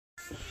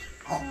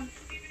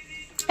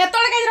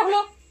तोड़ के रख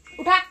लो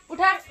उठा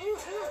उठा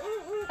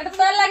एटा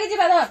तोड़ लागी जी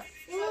धर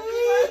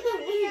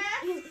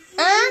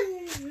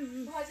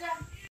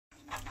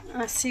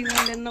आसी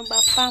गले न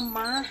बापा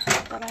माँ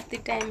तो राति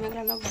टाइम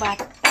गला न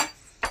 12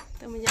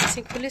 तो मुझे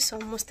आसी खोली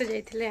समस्ते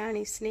जाइथिले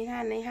आनी स्नेहा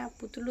नेहा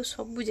पुतलू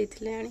सब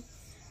जाइथिले आनी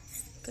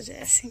तो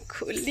जैसे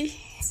खोली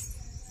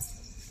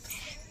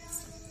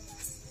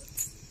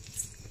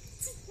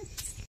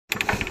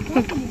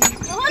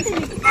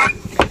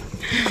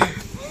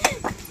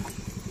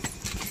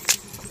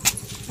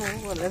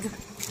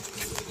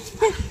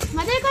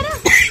मजा करो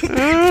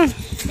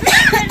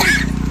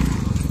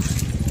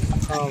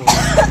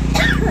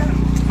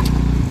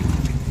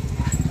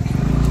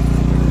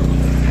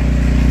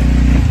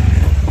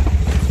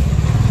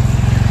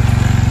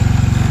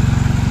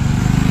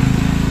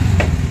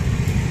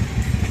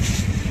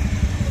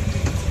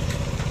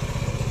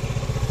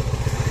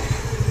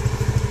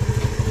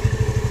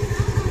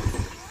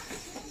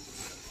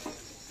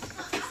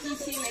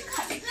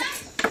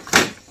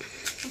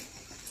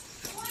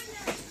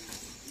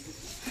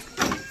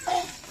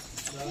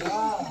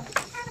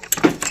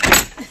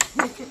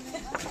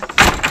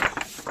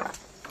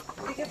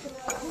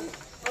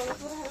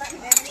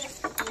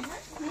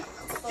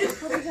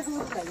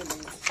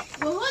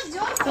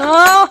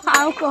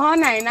आउ कह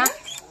ना ना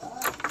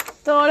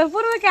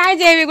तोड़पुर में क्या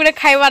जेबी गोटे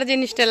खाइबार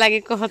जिनिसटे लगे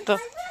कह तो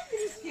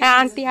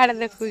आंटी हाड़े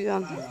देखु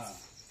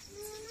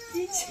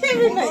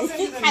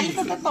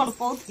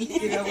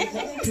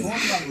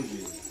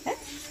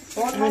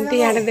आंटी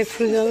हाड़े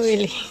देखु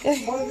बोली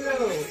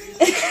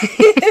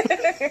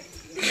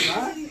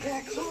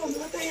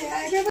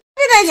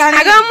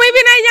आगे मुई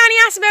भी नहीं जानी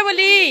आसबे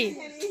बोली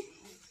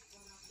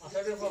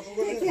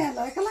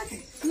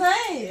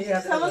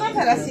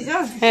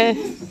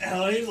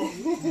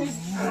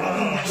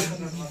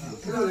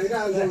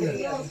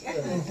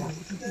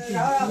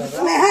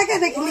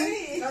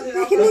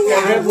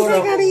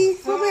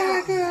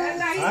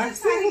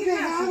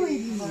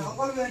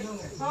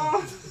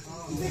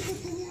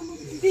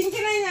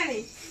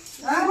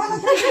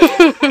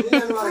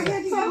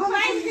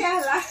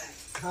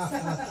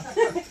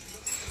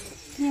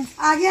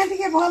आगे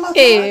टिके भलो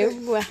ए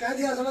बुआ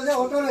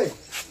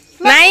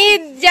नहीं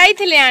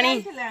जाइथिले आनी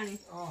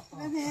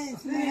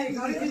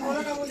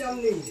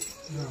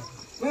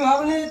मैं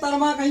भाबले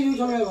तरमा कहीं यूज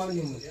होने वाली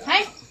हूं है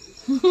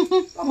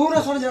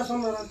भुवनेश्वर जा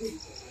सोम राती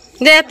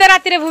जे एते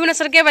राति रे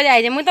भुवनेश्वर के बजे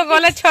आइ जे मु तो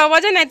गले 6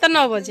 बजे नहीं तो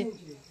 9 बजे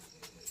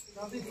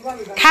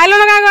खाइलो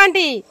ना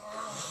आंटी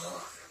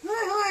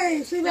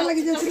हाय सुबह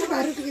लगी जैसे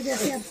बाहर टिके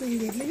जैसे आप सुन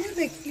ले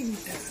देखली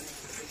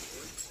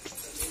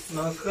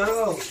नमस्कार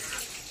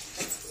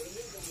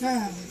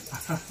हां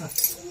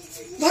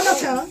भलो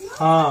छ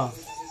हां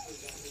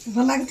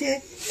भला के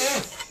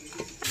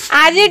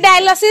आज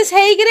डायलिसिस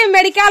हेई कि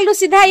मेडिकल रु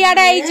सीधा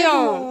याडे आई जो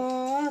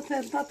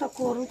सेंता तो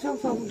करू छ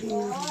सब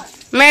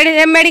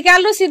दिन मेडिकल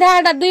रु सीधा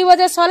 2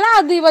 बजे सोला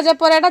और 2 बजे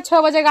पर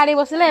 6 बजे गाड़ी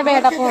बसले एबे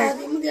एटा फोन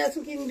मुझे आसु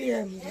किन दिया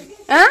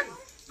हां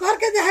घर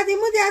के जहा दी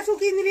मुझे आसु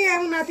किन दिया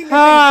हम नाती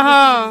हां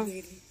हां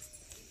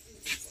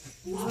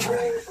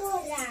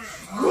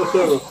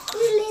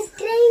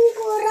ट्रेन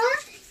कोरा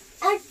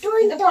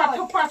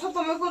पाठ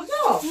तमे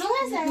करछो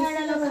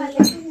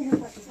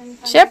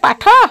से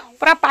पाठ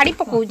पूरा पाड़ी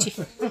पकोउची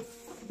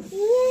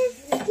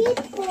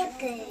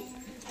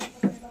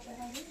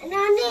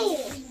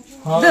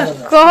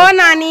कहो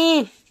नानी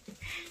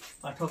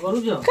पाठ करू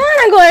जो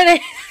काना गोरे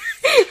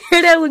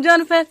एडे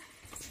उजन पे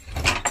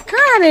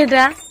का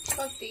रेडा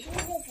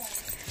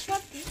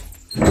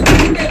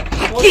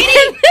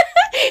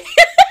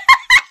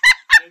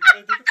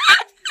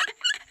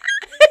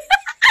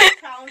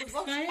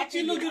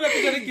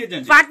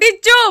पाटी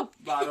चुप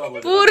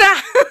पूरा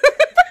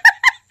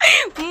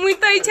मुई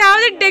तो इच्छा हो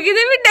डेगी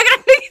देबी डेगा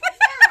डेगी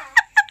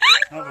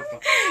हां पापा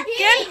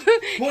केन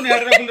फोन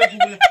यार रख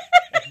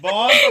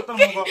बहुत खत्म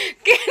होगा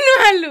केन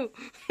आलू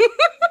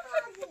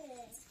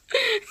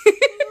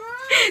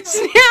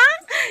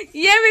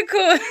ये भी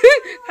खो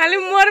खाली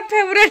मोर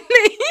फेवरेट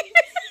नहीं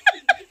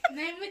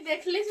नहीं मैं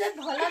देखली से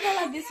धला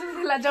धला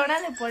दिसुला जोड़ा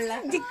ने पड़ला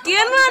जी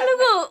केन आलू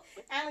को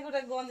आन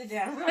गोटे गंद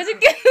दे जी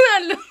केन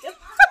आलू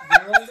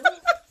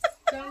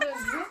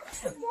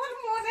मोर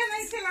मोने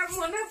नहीं छला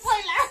मोने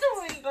पहला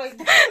बोल रही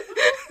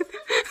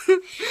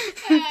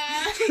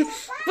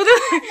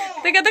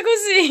तो कहता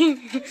खुशी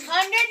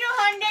 100 to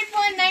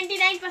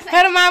 100.99%।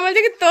 फिर माँ बोलती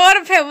कि तोर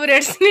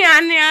फेवरेट नहीं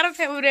आने यार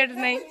फेवरेट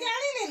नहीं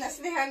जानी नहीं ना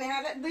स्नेहा ने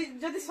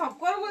जदी सब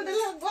कर बोल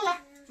देला बोला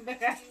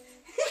बेकार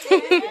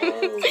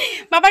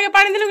पापा के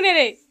पानी दिलु कि नहीं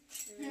रे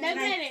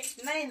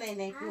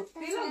नहीं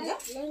पी लो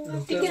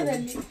ठीक है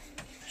जल्दी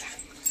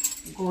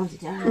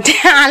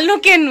आलू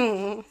केनु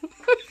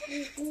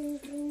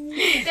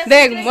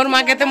देख मोर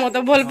माँ कहते मो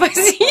तो बोल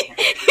पैसी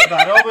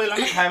 12 बजे ना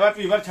खाइबा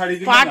पीबार छाड़ी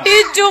दी पार्टी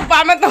चुप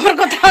आमे तोर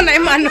कथा नहीं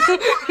मानु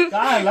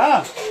का हला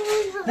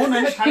ମୁଁ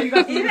ନାଇଁ ଛାଡି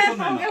କାଟି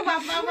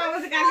ବାପା ବାବା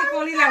से काली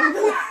कोली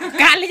लागू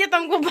काली जे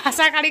तुमको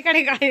भाषा काढ़ी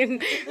काढ़ी काढ़ी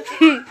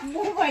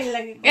मुंह कोई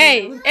लगी ए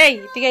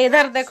ठीक है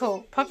इधर देखो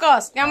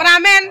फोकस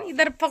कैमरामैन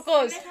इधर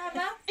फोकस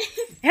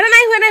है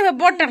नहीं हुआ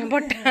बोटा नहीं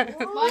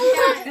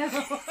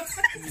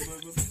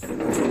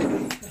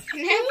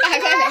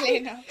पागल है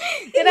लेना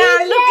तेरा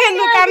लोग के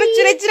दुकान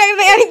चुरा चुरा के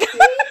तैयारी कर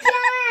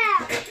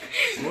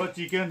वो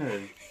चिकन है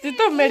तू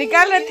तो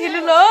मेडिकल रे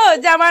थिलु लो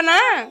जमाना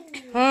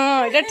हां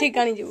एटा ठीक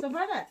आनी जो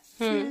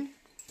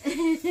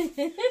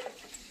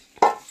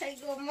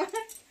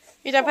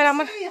इटा फिर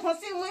हमर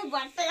हंसी मुई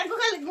बाटे को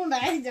खाली गुंडा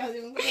ही जाऊ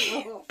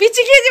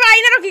पीछे के जे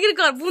आईना रखी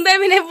कर बूंदा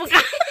भी नहीं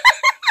पका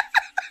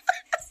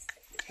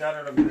चार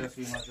रबी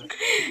माछ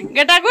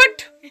गेटा गुट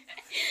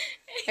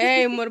ए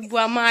मोर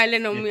बुआ मा आइले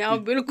न मी आओ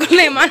बिल्कुल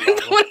नहीं माने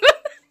तो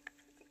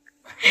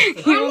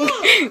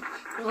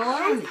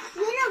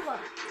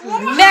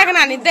देख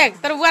नानी देख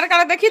तर बुआर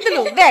काला देखी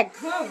दिलु देख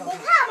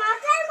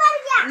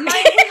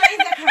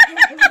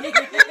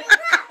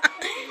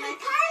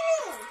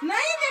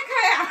नहीं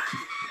दिखाया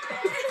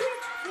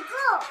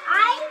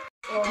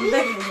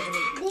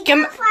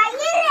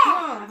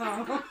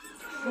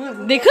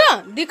देखो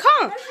देखो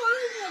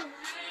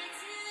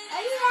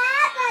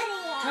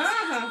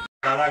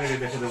दादा के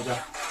देख देउता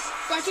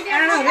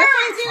आनो रे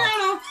पैसे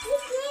आनो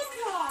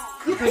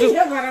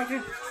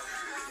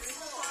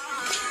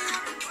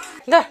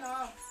दा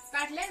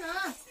काट ले ना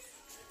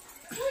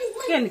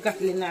केन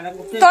कटली ना रे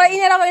तो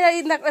इने ला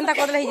इंता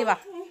कर ले हिजबा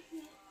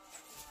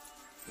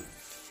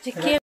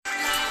चिके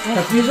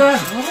पिज्जा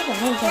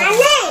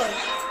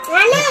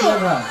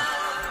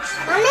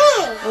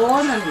ओ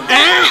नंदी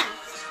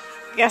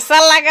कैसा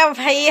लगा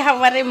भाई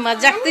हमारे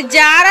मजाक तू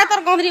जा रहा तर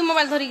गोंधरी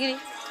मोबाइल धरी गिरी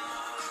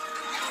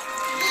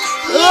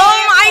ओह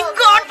माय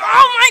गॉड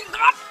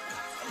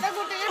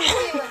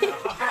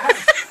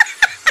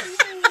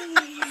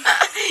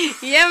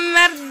ये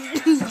मेर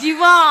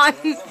जीवन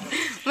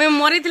मैं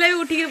मरी थिले भी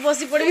उठी के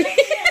बसी पड़बी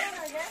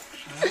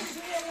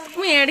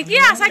मैं एडकी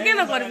आशा के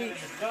न करबी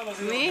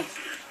मैं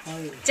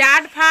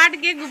चाट फाट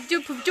के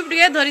गुपचुप फुपचुप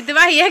के धरी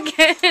देबा ये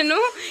केनु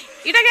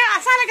इटा के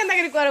आशा रे केनता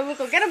करी करबू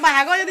को केन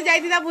बाहागो जदी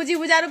जाईतिदा बुझी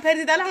बुझारू फेर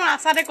दिताले हम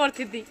आशा रे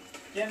करथिती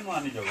केन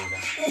मानी जगोगा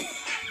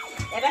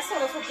एरा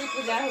सरस्वती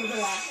पूजा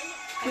होला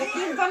अरे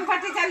कीर्तन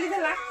पार्टी चली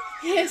देला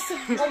यस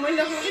ओ मैं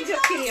लोग के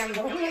जोखिरी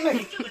आंदो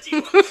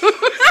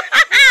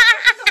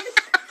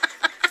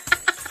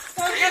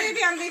तरकारी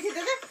भी आंदी थी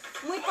तो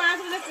मुई 5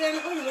 बजे ट्रेन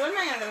को हिलो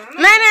ना यार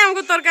नहीं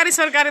हमको तरकारी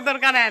सरकारी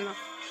दरकार है ना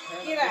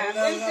कीरा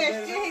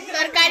टेस्टी है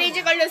सरकारी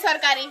जो कर लो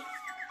सरकारी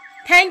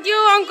थैंक यू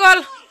अंकल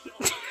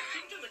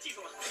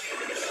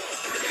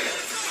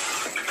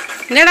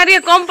नेड़ा रे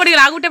कम पड़ी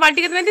लागुटे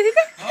बाल्टी कितने दी थी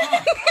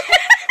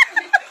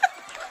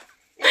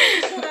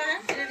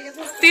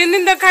 3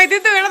 दिन तक खाई थी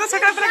तो एड़ा तो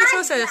सका तरह के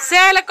सोच से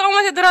हेले कम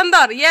है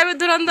धुरंधर ये भी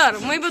धुरंधर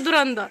मुई भी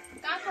धुरंधर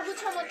का कहू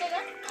छ मते रे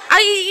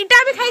आई इटा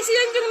भी खाइसी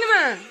जंजुगनी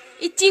में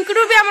ई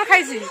चिंकड़ू भी हमर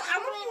खाइसी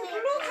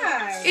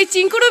ई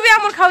चिंकड़ू भी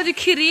हमर खाउ जी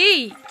खीरी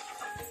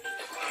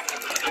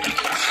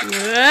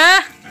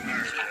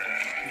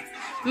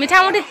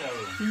मीठा मुठी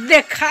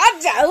देखा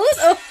जाऊ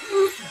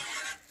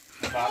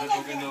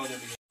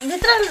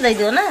भीतर दे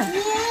दो ना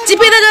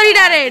चिपी दे जोरी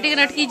डारे ठीक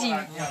नटकी जी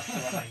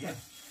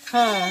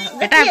हां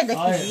बेटा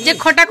जे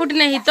खोटा कुटी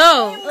नहीं तो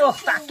ओ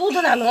तातू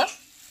धला लो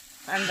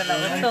अंदला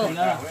तो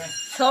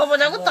 6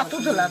 बजे को तातू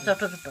धला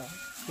टट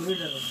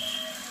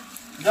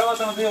जब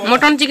तुम दियो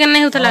मटन चिकन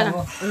नहीं होता लगा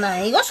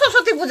नहीं गो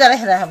सरस्वती पूजा रे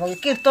हेरा हबो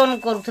कीर्तन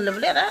करूथले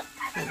बोले रा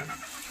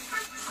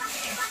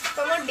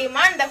तुम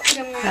डिमांड देखु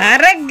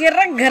अरे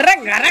गिरा घरा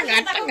घरा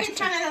घाटा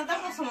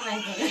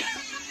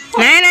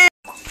नहीं नहीं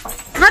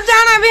न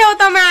जाना भी हो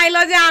तो मैं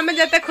आइलो जे आमे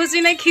जते खुशी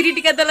नहीं खीरी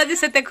टिका दला जे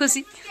सेते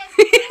खुशी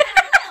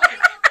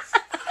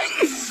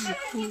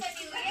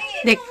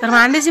देख तर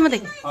मांडे सी मत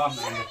देख हां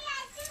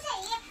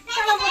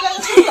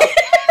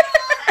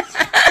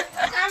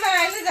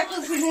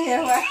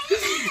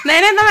नहीं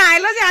नहीं तुम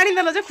आइलो जे आनी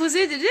दलो जे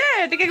खुशी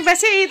जे टिके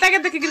बेसी इता के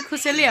देखि के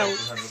खुशी ले आउ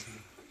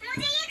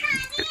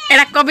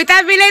एड़ा कविता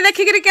बिले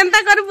देखि के केनता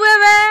करबु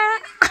एबे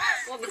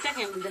कविता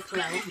के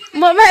देखला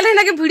मोबाइल है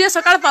ना के वीडियो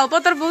सकाळ पाउ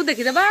तोर बहुत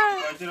देखि देबा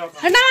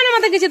हटा माने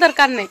मते किछि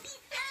दरकार नै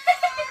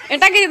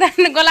एटा के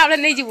गला बले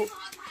नै जिबु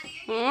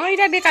हां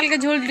इटा दे काल के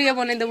झोल दिए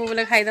बने देबु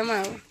बोले खाइ दमा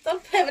तो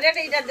फेवरेट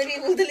इटा देबी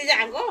बुझली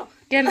जागो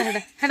केन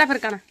हटा हटा फिर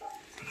काना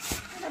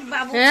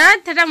हां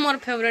तेटा मोर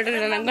फेवरेट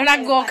ना गडा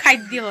गो खाइ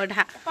दियो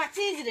हटा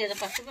पाचीज रे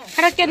पाचू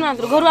हटा केन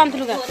आंतु घरु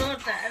आंतु का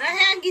रोटा रे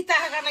गीता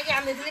हगा ना के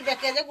आंदिली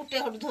बेके जे गुटे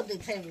हड धो दे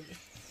थाइ बोली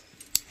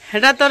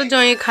हटा तोर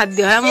जोई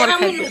खाद्य है मोर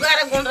खाद्य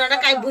लुगारे गोंडराडा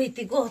काई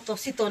बहिती गो तो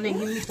सीतो नहीं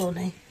मितो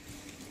नहीं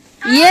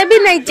ये भी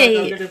नहीं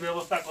चाहिए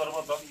व्यवस्था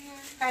करबो तो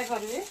काय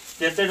करबे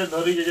केते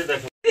धरी जे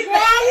देख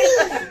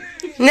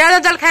ने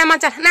चल खाए मा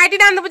चल नाइटी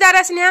डांद बुझा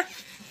रे स्नेहा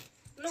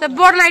से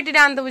बोर नाइटी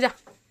डांद बुझा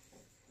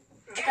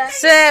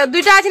से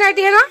दुईटा अछि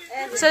नाइटी है ना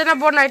से ना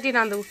बोर नाइटी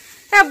डांद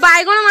ए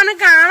बाइगण माने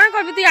काना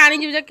करबी तू आनी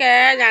जीव जे के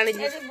जानी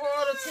जी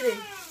बोर अछि रे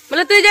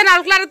बोले तू जे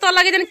नालकला रे तो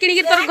लगे जन किणी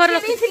के तोर घर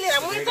रखी थिले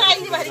मुई तो आई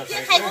बाहर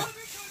के खाइबो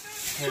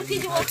सुखी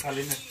जीवो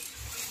खाली ने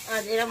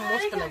आज एरा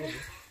मस्त लागे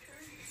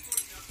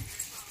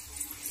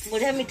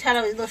बढ़िया मीठा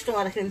लगे 10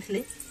 टका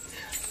किनथिली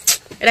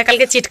एटा कल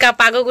के चिटका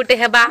पाग गुटे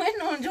हेबा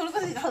झोल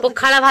कर खाओ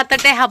पखाला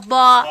भातटे हब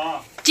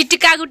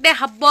चिटका गुटे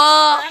हब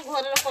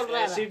घर रे कोलरा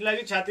एसिड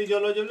लागी छाती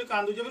जलो जलो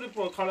कांदू जबरी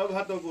पखाळ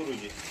भात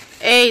करूजी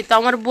ए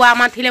तमर बुआ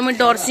मा थिले मुई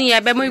डरसी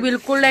एबे मुई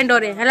बिल्कुल नहीं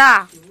डरे हला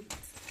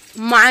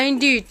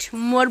माइंड इट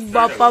मोर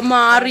बापा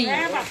मारी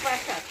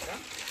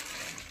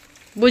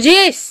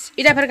बुझिस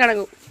इटा फेर काना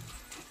गो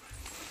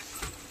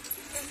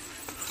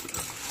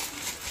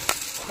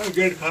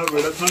गेट खा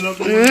बेड़ा खाना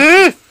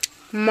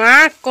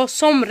मां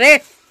कसम रे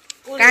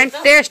कान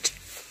टेस्ट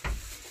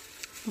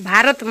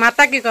भारत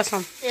माता की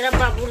कसम तेरा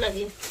बाबू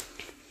लगी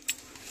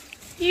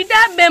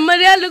इटा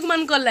बेमारिया लोग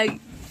मन को लगी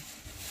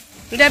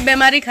इटा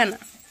बेमारी खाना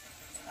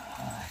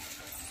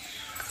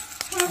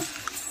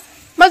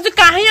बस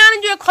कहीं आन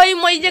जो खई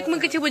मई जे में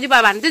किछि बुझी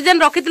पाबान ते जन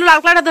रखितलु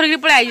लालकलाटा धरके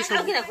पळे आइस आ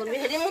किना करबी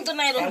हेरी मु तो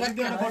नाही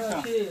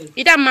रहबा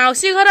इटा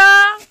माउसी घर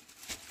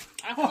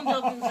आखन तो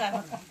किनसा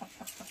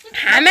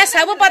हमें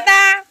सब पता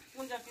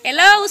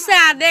हेलो उसा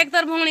देख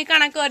तोर भौणी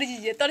काना करि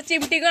जे तोर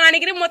चिमटी को आनी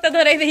के मते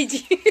धरै देई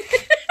छी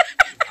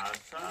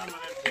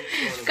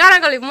काना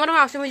गली मोर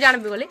माउसी मु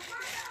जानबी गली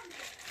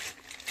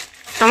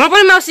तमर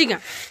पर माउसी का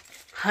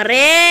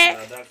हरे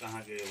दादा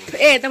कहां के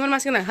ए तमर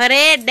माउसी ना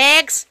हरे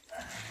डेक्स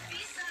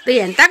तो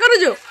एंता करू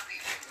जो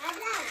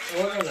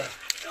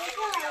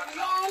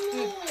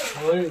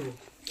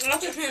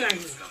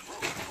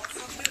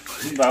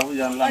बाबू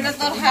जानला अरे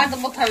तोर हाथ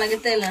बथा लगे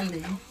तेल आंदे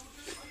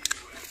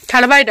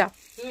छाड़बा इटा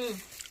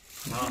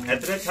हां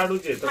हेतरे छाडू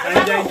जे तो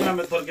काई जाई कि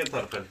हमें थर के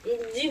थर कर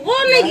जीवो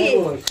लगी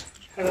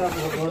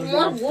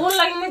मोर गोल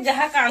लगे मैं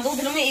जहां कांदो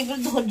दिन में एक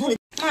धर धर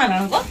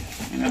मारन को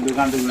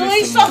दुकान तो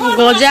ई शहर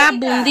गजा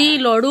बूंदी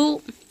लड्डू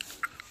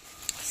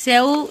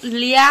सेव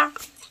लिया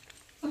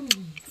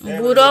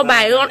बुरो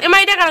बायगन एमा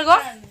इटा कान गो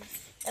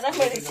एरा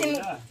मेडिसिन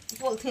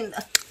पोलथिन दा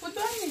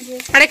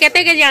अरे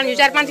केते के जान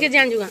 4-5 के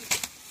जान जुगा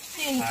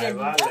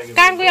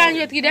कान को जान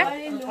जत किडा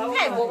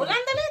काय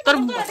बोबलान दले तोर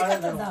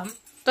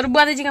तोर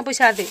बुआ दे जिका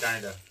पैसा दे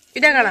कायदा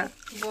इटा काना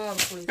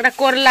एटा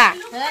कोरला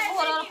हे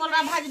कोरा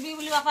कोरा भाजबी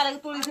बोली बापा लगे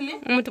तोड़ीथिली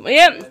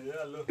ए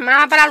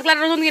मां पर आलकला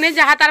रहन कि ने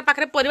जहा तार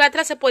पाखरे परिवा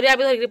थला से परिवा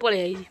भी धरके पळे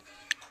आई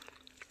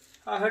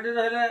आ हटे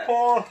रहले ओ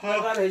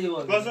सरकार हे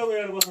जीवन बसो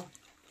बेड़ बसो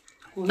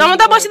तम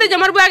तो बसी दे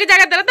जमर बुआ के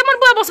जगह देला तमर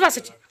बुआ बसबा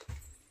से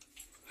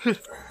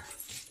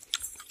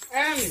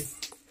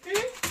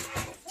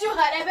जो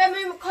घरे पे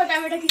मैं खटा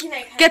मीठा किसी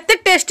नहीं खाया केते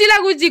टेस्टी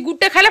लागु जी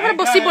गुटे खाले पर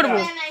बसी पड़बो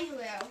नहीं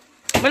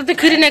हुआ बोले तो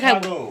खीरी नहीं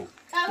खाबो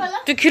का बोला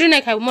तो खीरी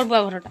नहीं खाबो मोर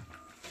बुआ घरटा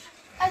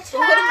अच्छा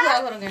तोर बुआ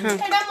घर गए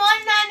एटा मोर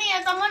नानी है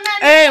तो मोर नानी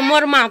ए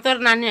मोर मां तोर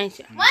नानी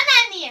आइছে मोर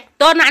नानी है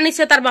तोर नानी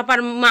से तार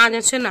बापार मां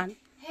जैसे नानी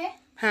है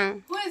हां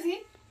हु इज ही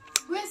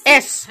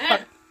एस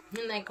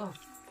नहीं को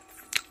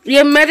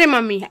ये मेरी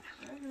मम्मी है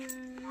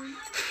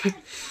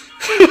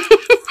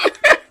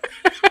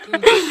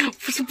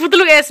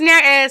पुतलू ऐसने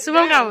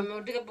शुभम का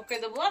मोटी के पके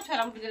दबो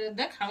छराम टिके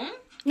देखाऊं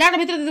ना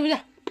भीतर दे बुझा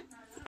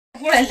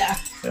पळेला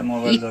ए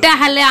मोबाइल इटा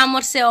हले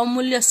हमर से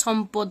अमूल्य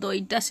संपद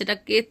इटा सेटा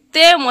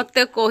केते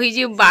मते कहि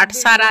जी बाट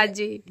सारा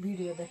जी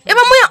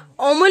एबा मुई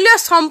अमूल्य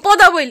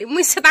संपद बोली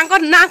मुई से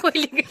तांकर ना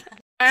कहली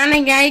आने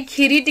गाय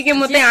खीरी टिके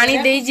मते आनी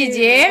देई जी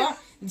जे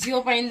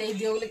जियो पाइन नहीं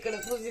दियो लेकर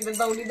खुशी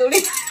दौड़ी दौड़ी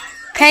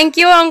thank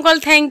you uncle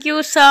thank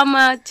you so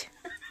much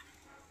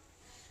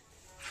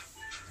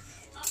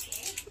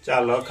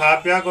चलो खा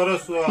पिया करो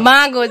सो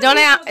मां गो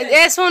जने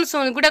ए सुन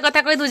सुन गुटे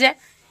कथा कहि दु जे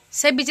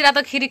से बिचरा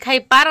तो खीरी खाई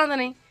पारंद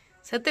नहीं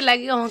सते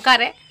लागी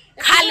अहंकार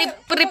खाली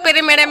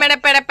प्रिपेरे मेड़े मेड़े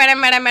पेड़े पेड़े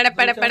मेड़े मेड़े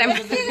पेड़े पेड़े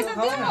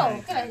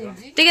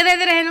ठीक है दे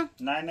दे रहनु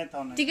नहीं था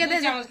ठीक है दे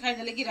दे चावल खाई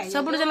देले गिराई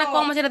सब जना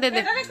कम छरे दे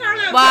दे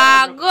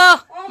बागो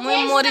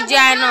मुई मोरी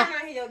जाय न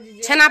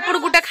छनापुर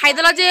गुटे खाई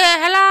देला जे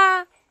हला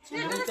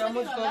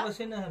चम्मच कम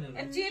बसे ना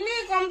हले चीनी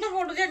कम तो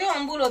फोटो जेडी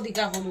अंबुल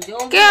अधिका कोनु जे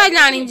के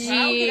जानी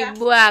जी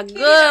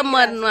बागो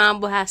मरनुआ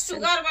बहास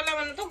शुगर वाला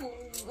मन तो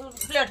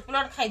प्लेट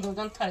प्लेट खाई दो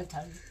जन थाली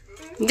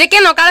थाली देखे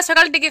न काले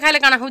सकाल टिके खाइले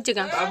काना होची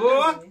का बाबू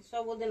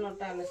सब दिन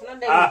टाइम से ना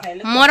डेली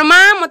खाइले मोर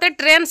मां मते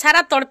ट्रेन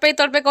सारा तड़पे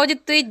कहू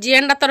तू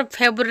जेंडा तोर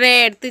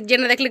फेवरेट तू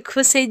जेंडा देखले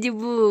खुश हे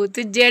जीबू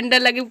तू जेंडा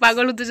लगी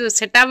पागल तू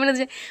सेटा माने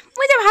जे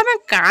मुझे भाबा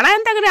काना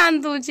एंता करे आन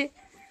दो जे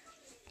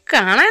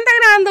काना एंता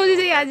करे आन दो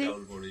जे आज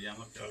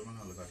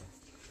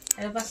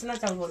ए पासना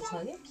चावल बोल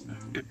छगे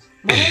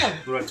बोले ना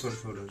पूरा छोड़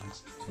छोड़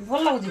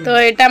भल लागु तो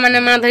एटा माने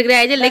मां धर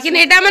आइ जे लेकिन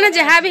एटा माने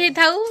जहा भी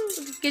थाउ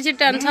किछि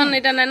टेंशन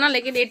एटा नै न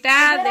लेकिन एटा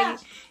देख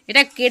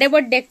एटा केडे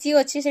बड डेक्ची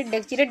अछि से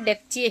डेक्ची रे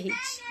डेक्ची हिच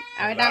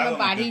आ एटा हम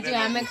बाढ़ी जो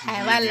हमें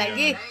खायबा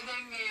लागि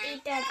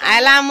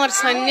आला मोर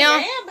सैन्य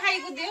भाई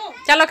को दियो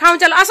चलो खाऊ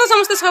चलो आसो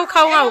समस्त सब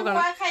खाऊ आउ कन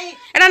खाई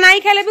एटा नाही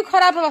खाइले भी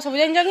खराब होबा सब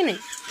जान जगी नहीं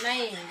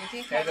नहीं देखि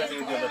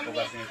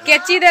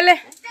केची देले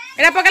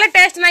एटा पकले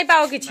टेस्ट नहीं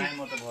पाओ किछि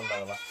मते भल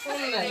लागबा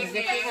सुन नहीं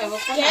देखि खाबो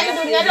क्या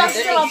दुनिया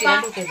रस्ते बापा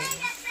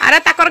अरे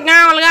ताकर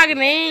गां अलगा कि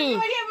नहीं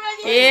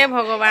ए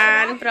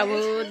भगवान प्रभु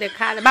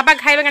देखा बापा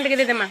खाइबे काट के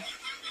दे दे मां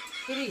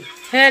फ्री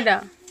हेडा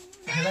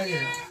हेला गे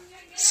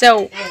सेव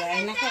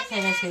ना का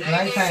खाइबे से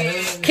नहीं खाए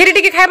खीरी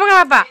टिके खाइबो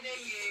का बापा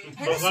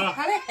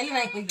खाले खाली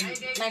नहीं कोई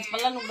नहीं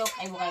पल्ला नुडो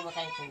खाइबो खाइबो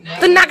खाइबो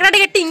तू नाकड़ा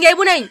टिके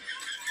टिंगेबु नहीं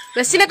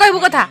बेसी ना कहबू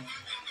कथा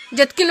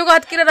जतकी लोग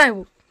हतकी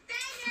रहबू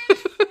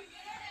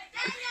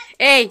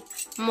ए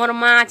मोर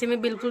माँ आज में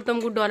बिल्कुल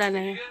तुमको डरा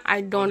नहीं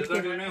आई डोंट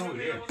केयर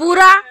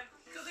पूरा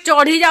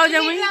चढ़ी जाओ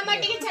जमुई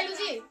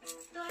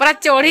पूरा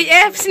चढ़ी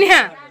ए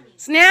स्नेहा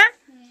स्नेहा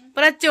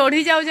पूरा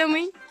चढ़ी जाओ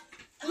जमुई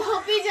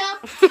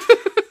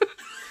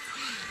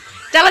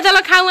चलो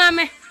चलो खाऊ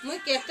हमें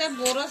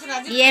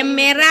ये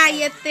मेरा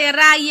ये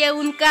तेरा ये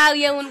उनका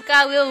ये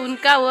उनका वो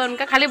उनका वो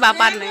उनका खाली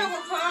बापार नहीं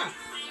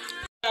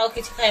ଆଉ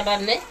କିଛି ଖାଇବାର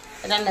ନାହିଁ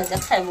ଏଟା ନେଜା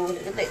ଖାଇବୁ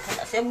ବୋଲି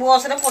ଦେଇଥିଲା ସେ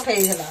ବସ ରେ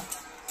ପଠେଇଥିଲା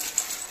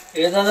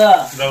ए दादा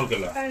राहुल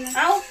केला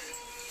ଆଉ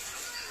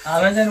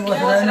आवे जन बस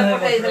ବସ ରେ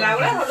ପଠେଇଥିଲା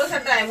ବଳେ ହଡୁ ସେ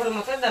ଡ୍ରାଇଭର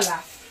ମତେ ଦେଲା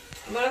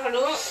ବଳେ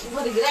ହଡୁ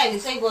ଭରିକି ଆଇଲି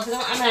ସେଇ ବସ ରେ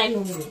ଆମେ ଆଇଲୁ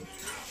ବୋଲି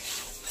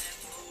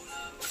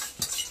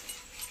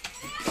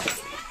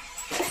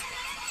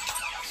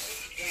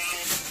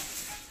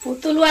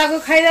पुतलू आगो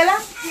खाई देला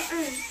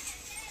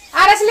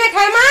अरे इसलिए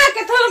खाए मां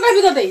केथो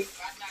कहबी तो दे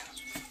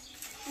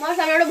मां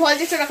सामने भल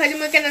जे रखा जे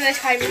मैं केना न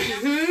खाइबी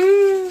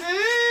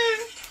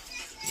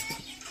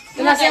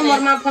ना से मोर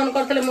मां फोन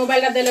करतले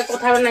मोबाइल का देले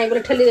कथा नहीं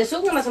बोले ठेली देसु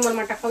ना से मोर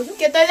मां टा खाऊ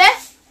केतले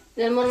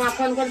जे मोर मां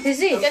फोन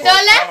करथिसी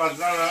केतले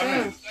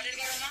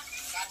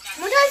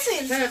मुठासी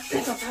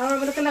कथा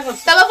बोले केना कर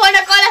तब फोन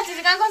कॉल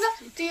आसी का कहतो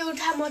तू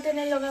उठा मते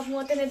नहीं लगा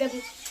मते नहीं देबू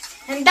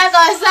हंता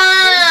कहसा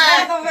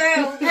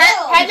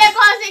हेले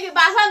कहसे कि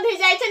बासन धि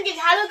जाय छन कि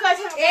झाड़ू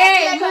करछन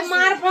ए तू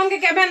मार फोन के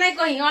केबे नहीं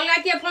कही अलगा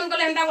के फोन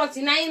करले हंता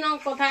बची नहीं न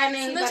कथा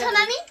नहीं सुनो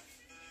छनानी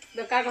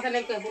बेकार कथा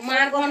नहीं कहबू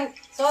मार फोन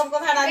सब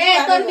କଥା ରାଜି ए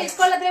तोर मिस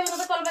कॉल देबे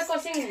तो कॉल बैक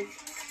करसिंग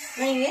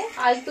नहीं रे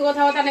आज तू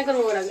कथा बता नहीं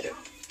करबो ओरा करे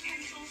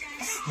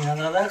या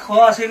दादा खो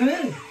आसिनी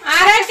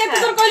अरे केते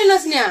तोर कहली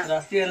नसनिया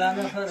रास्ते एला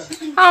ना सर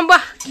हां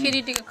वाह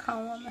खीरी टिके खाऊ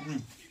हम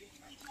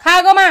खा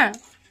गो मां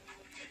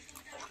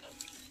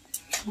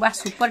वाह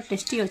सुपर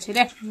टेस्टी अछि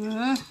रे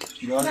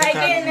भाई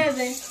के ने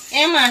दे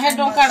ଏ ମା ହେ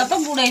ଟଙ୍କାଟା ତ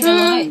ବୁଡେଇ ଦେଲ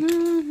ରେ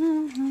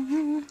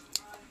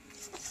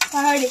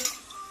पहाड़ी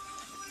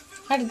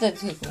ହାଡି ଦେ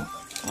ଠିକ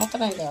ମତେ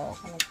ନାହିଁ ଦେବ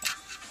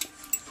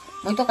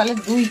ମୁଁ ତ କାଲି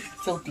 2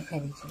 ଚौटी ଖାଇ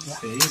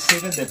ଦେଇଛି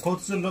ସେଇଟା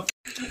ଦେଖଉଛୁ ଲୋକ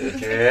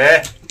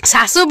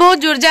सासू बहुत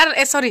जोरजार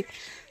ए सॉरी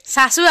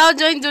सासू आ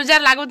जो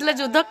जोरजार लागुतले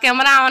युद्ध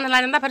कैमरा ऑन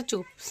हला जंदा फिर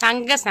चुप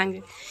संगे संगे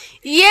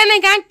ये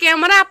नहीं का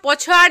कैमरा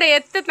पछाड़े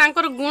एते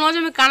तांकर गुण जो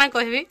मैं काना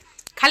कहबी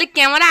खाली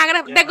कैमरा आगे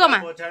देखो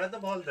मां ପଛାଡେ ତ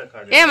ଭଲ ଦେଖା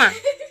ए मां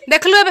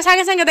देखलु ए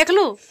संगे संगे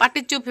देखलु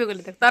पाटी चुप हो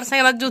गेले देख तार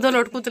संगे युद्ध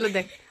लटकुतले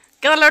देख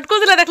केना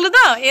लटकुतले देखलु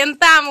तो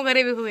एंता हम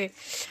घरे भी हुए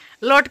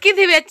लटकी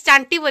थिबे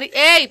चांटी परी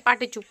ए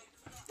पाटी चुप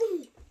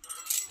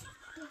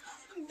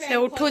से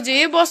उठू जे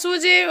बसु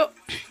जे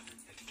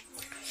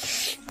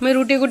मैं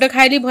रोटी गुटे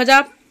खाइली भजा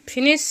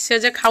फिनिश से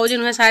जे खाऊ जे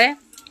नुहे सारे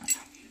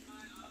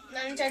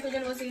नानी चाय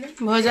तुजन बसिले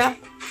भजा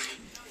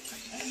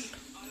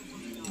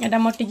एटा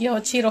मोटी के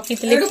अछि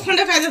रखितले ଏଠୁ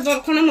ଖଣ୍ଡେ ଖାଇ ଦେ ତୋର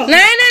ଖଣ୍ଡେ ନ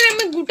नहीं नहीं नहीं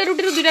मैं गुटे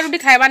रोटी रो दुटा रोटी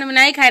खाइबा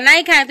नहीं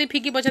खाए तू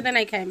फीकी पछते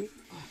नहीं खाए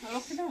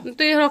मैं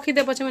तू रखी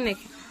दे पछे मैं नहीं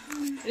खाए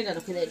ଏଇଟା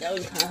ରଖି ଦେ ଏଇଟା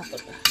ଓଇ ଖା ହାତ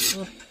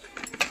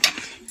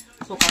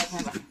ସକାଳ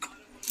ଖାଇବା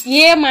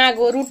ये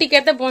मागो रोटी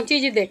केते पहुंची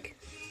जी देख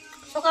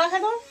ସକାଳ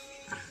ଖାଇଦବ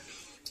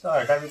ତ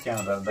ଏଟା ବି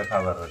କ୍ୟାମେରା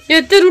ଦେଖାବାର ଅଛି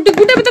एते रोटी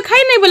गुटे भी तो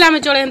खाई नहीं बोला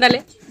हमें चले हंदाले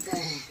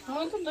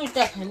ମୁଁ ତ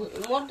ଦୁଇଟା ଖାଇଲି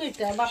ମୋର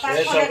ଦୁଇଟା ବାପା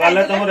ଏ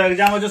ସକାଳେ ତମର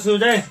ଏକ୍ଜାମ ଅଛି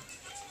ସୁଯାଏ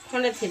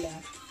ଖଣ୍ଡେ ଥିଲା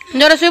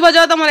जरा सुबह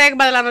जाओ तुम्हारे एक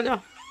बदला न जाओ